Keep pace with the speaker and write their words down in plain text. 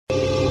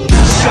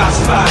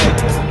Shots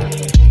fired.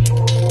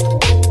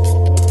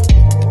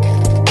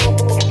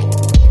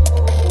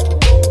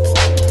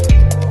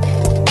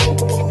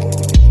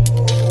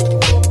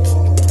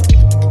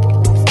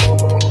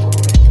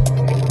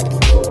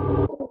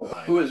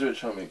 Who is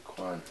Rich Homie?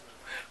 Quan.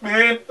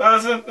 I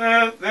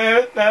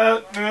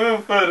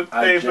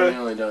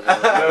genuinely don't know.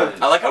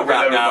 I like how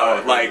rap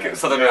now, like,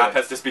 Southern rap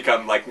has just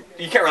become, like,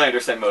 you can't really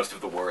understand most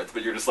of the words,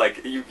 but you're just like,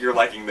 you're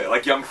liking the,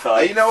 like, Young Thug.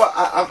 Hey, you know what?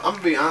 I'm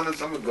gonna be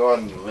honest. I'm gonna go out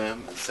on a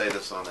limb and say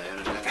this on the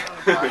internet, on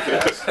a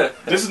podcast.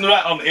 This is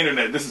not on the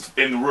internet. This is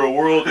in the real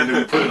world, and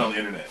then we put it on the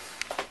internet.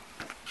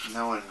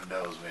 No one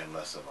knows me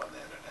unless I'm on the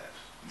internet.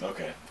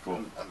 Okay,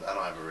 cool. I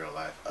don't have a real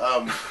life.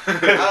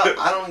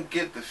 I don't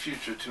get the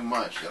future too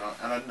much,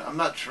 and I'm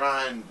not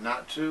trying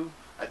not to.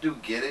 I do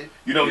get it.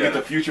 You don't get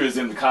the future as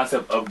in the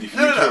concept of the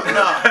future?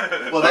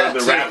 No. Well,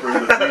 that's the rapper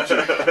in the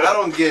future. I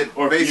don't get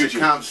or basic future.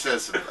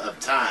 concepts of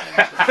time.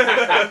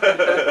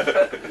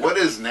 What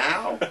is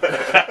now?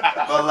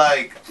 But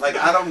like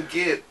I don't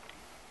get.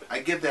 I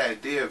get the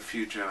idea of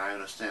future, and I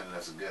understand that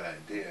that's a good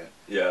idea.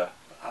 Yeah.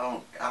 I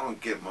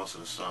don't get most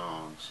of the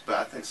songs, but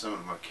I think some of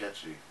them are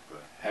catchy.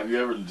 But Have you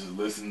ever just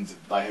listened,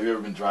 like, have you ever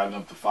been driving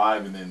up to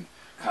 5 and then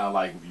kind of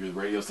like your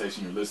radio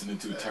station you're listening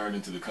to turned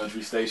into the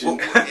country station?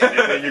 And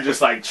then you're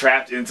just like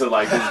trapped into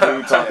like this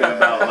dude talking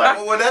about like,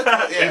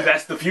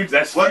 that's the future,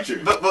 that's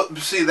future. But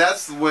see,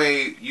 that's the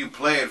way you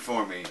play it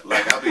for me.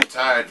 Like, I'll be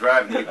tired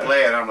driving, you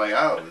play it, I'm like,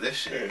 oh, this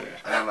shit.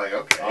 And I'm like,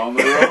 okay. On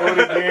the road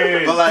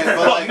again. But like,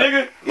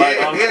 nigga.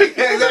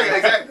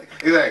 Exactly.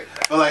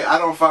 But like, I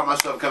don't find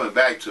myself coming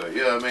back to it.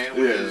 You know what I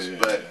mean?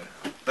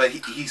 But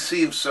he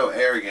seems so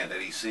arrogant that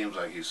he seems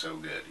like he's so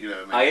good. You know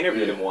what I mean? I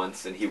interviewed him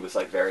once, and he was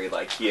like very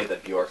like he had the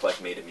Bjork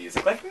like made of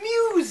music, like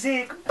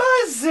music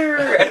buzzer,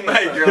 and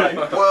like you're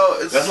like, well,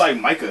 that's like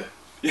Micah.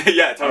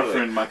 Yeah, totally. Our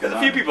friend Micah. There's a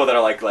few people that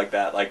are like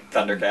that, like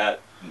Thundercat.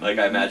 Like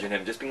I imagine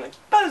him just being like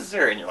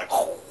buzzer, and you're like,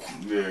 oh.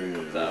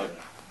 Yeah.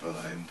 But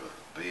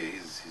yeah,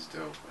 he's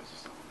dope. I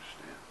just don't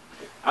understand.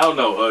 I don't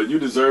know. You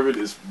Deserve It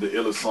is the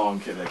illest song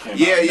that came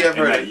out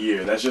in that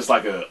year. That's just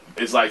like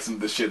it's like some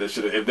of the shit that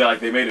should have, if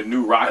they made a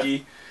new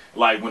Rocky,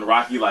 like when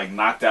Rocky like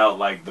knocked out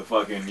like the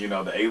fucking, you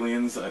know, the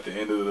aliens at the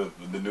end of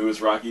the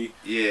newest Rocky.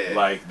 Yeah.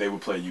 Like they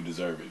would play You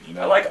Deserve It. You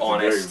know. I like it's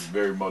Honest. A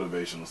very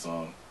motivational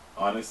song.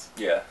 Honest.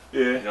 Yeah.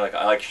 Yeah. You're like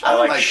I like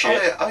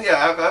shit. Oh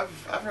yeah,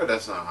 I've heard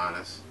that song,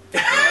 Honest.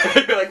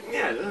 You're like,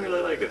 yeah, I don't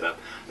really like it though.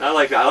 I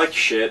like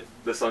Shit,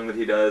 the song that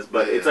he does,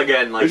 but it's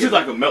again like it's just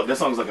like a melt. That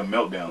song's like a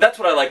meltdown. That's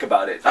what I like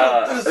about it.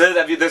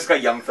 There's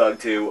got Young Thug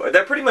too.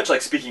 They're pretty much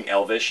like speaking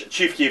Elvish.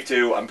 Chief Keef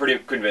too. I'm pretty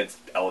convinced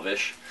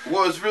Elvish.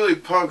 Well, it's really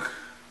punk.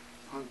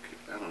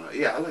 I don't know.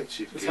 Yeah, I like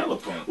Chief Keef. It's hella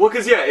punk. Well,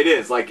 because yeah, it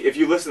is. Like if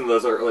you listen to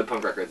those early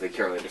punk records, they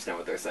can't really understand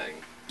what they're saying.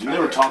 You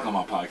never talk on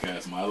my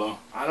podcast, Milo.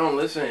 I don't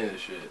listen to any of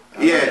this shit.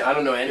 I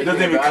don't know anything. It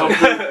doesn't even come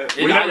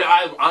through.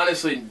 I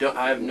honestly don't.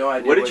 I have no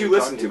idea. What did you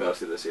listen to about.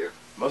 most of this year?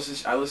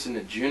 I listened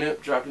to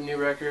Junip, dropped a new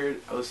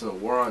record. I listened to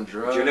War on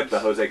Drugs. Junip, the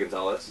Jose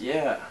Gonzalez.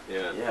 Yeah.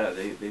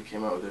 They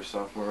came out with their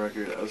sophomore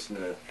record. I listened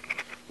to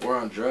War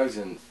on Drugs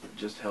and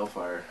just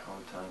Hellfire all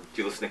the time.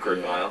 Do you listen to Kurt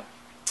Vile?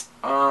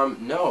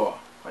 No,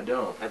 I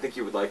don't. I think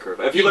you would like Kurt.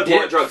 If you like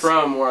War on Drugs,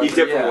 he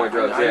dipped from War on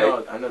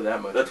Drugs. I know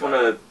that much. That's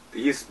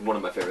he's one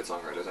of my favorite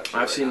songwriters actually.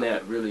 I've seen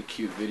that really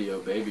cute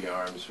video, Baby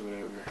Arms or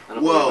whatever.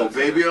 Whoa,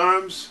 Baby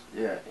Arms?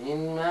 Yeah.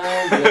 In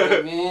my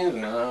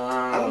baby's arms.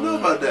 I don't know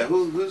about that.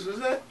 Who's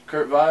that?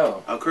 Kurt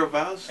Vile. Oh, Kurt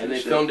Vile? And they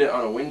filmed it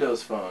on a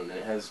Windows phone, and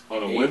it has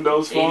on a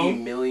Windows phone? 80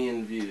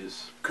 million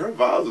views. Kurt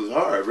Vile is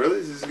hard. Really?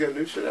 Is he got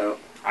new shit out?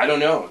 I don't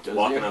know.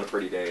 Walking on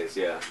Pretty Days,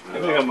 yeah. I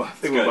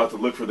think I'm about to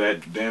look for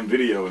that damn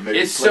video and maybe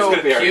it's so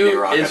cute.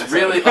 It's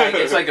really like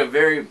it's like a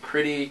very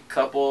pretty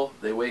couple.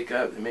 They wake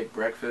up, they make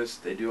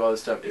breakfast, they do all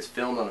this stuff. It's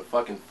filmed on a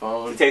fucking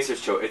phone.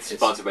 Taster's Choice. It's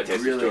sponsored by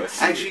Taster's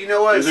Choice. Actually, you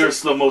know what? Is there a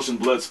slow motion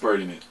blood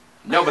spurt in it?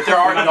 No, but there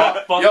are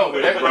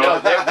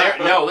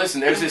no.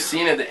 Listen, there's this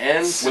scene at the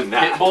end with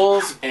pit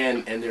bulls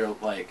and they're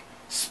like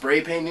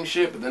spray painting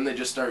shit, but then they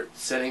just start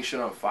setting shit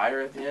on fire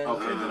at the end.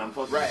 Okay, then I'm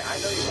supposed to. Right,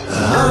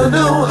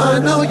 I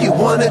know you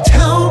wanna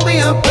tell me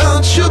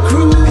about your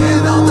crew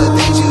and all the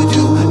things you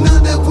do,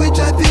 none of which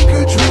I think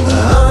are true.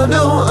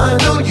 I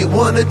know you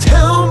wanna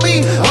tell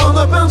me all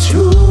about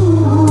you,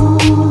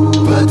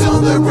 but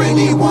don't the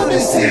brainy wanna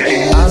see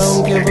it. I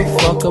don't give a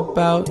fuck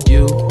about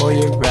you or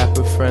your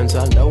rapper friends.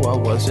 I know I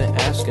wasn't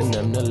asking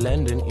them to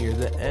lend an ear.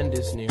 The end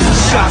is near.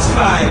 Shots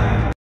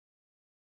fired.